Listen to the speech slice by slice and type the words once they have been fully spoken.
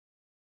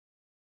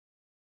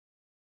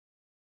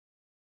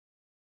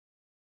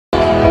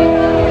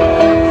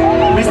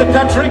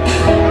take that trick.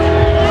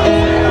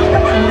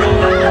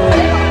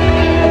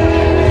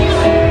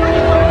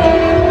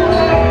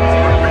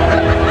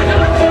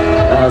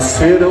 I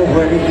sit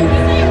away,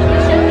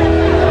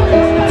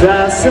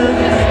 doesn't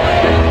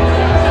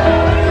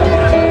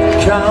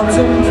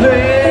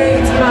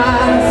contemplate my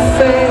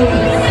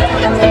fate.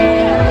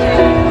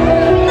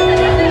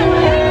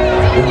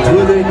 Do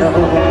they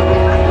know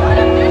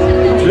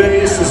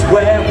places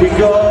where we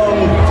go,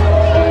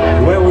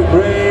 where we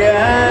pray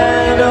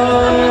and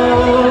all?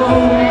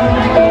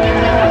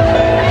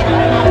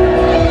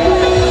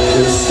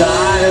 Yes, I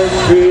have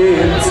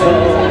been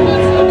told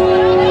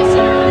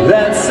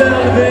that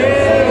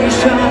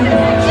salvation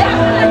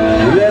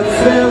let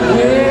their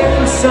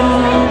wings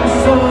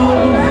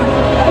unfold.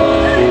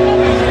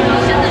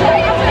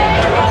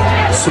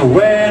 So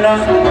when I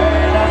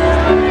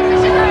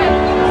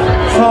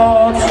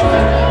thought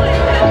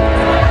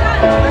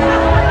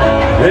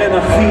and I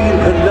feel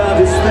that love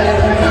is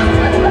there,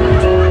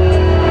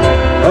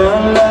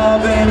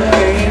 unloving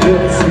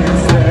angels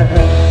is there,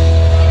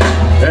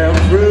 and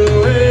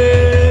through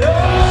it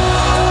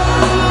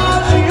all,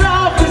 she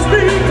offers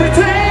me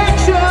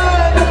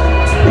protection,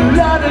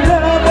 lot of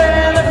love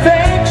and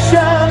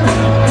affection,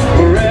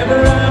 wherever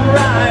I'm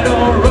right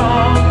or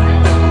wrong,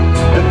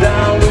 and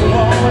down the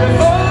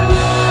waterfall,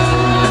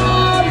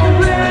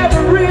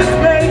 wherever it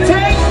may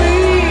take me,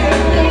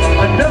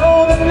 I know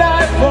that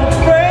life won't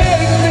break.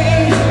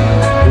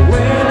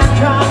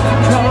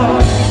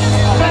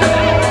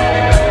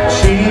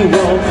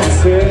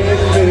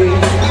 Save me.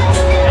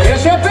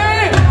 Yes, you be.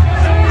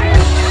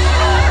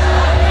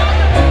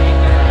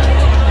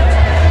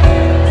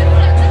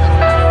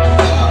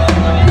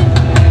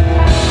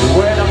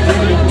 When I'm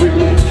feeling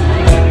weak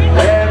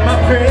and my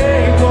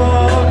pain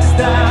walks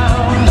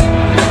down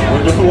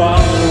with the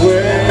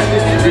one-way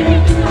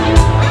street,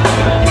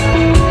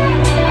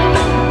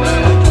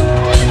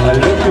 I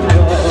look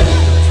above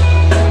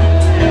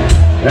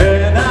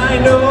and I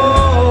know